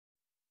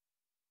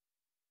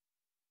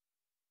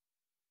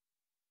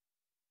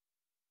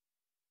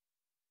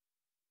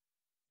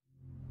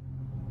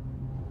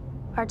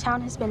Our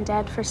town has been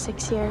dead for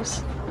 6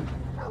 years.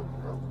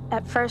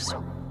 At first,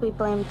 we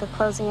blamed the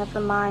closing of the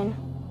mine,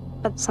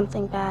 but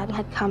something bad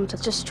had come to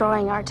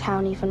destroying our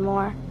town even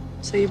more.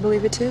 So you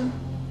believe it too?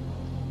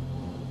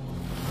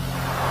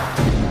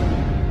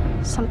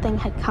 Something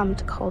had come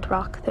to Cold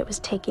Rock that was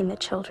taking the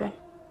children.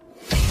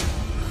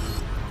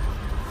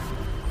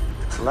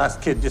 The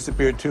last kid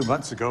disappeared 2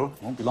 months ago.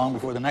 Won't be long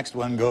before the next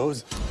one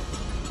goes.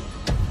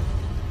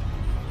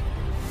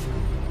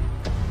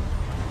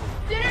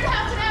 Dinner in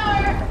half an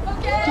hour,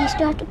 okay? Do you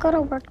still have to go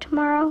to work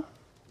tomorrow?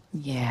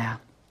 Yeah,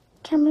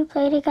 Can we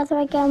play together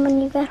again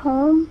when you get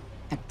home?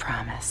 I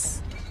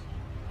promise.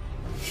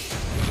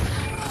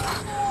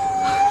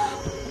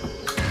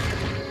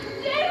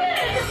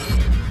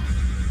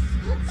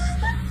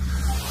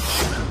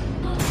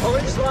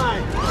 Orange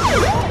line!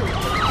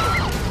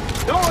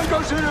 No one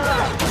goes in or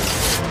out!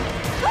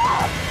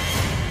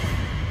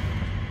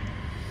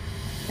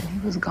 And he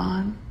was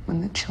gone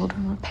when the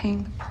children were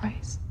paying the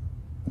price.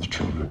 The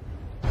children.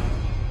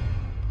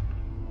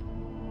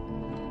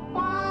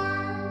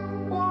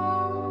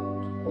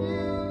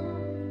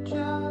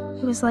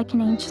 It was like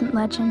an ancient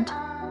legend.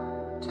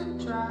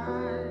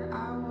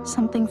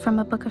 Something from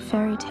a book of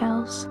fairy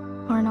tales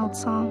or an old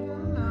song.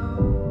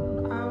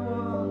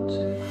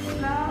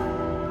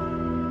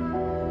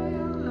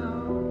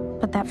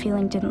 But that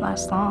feeling didn't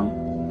last long.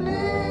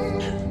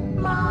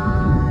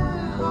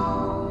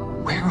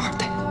 Where are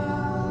they?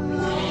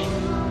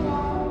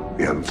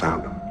 We haven't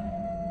found him.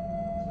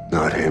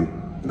 Not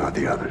him, not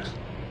the others.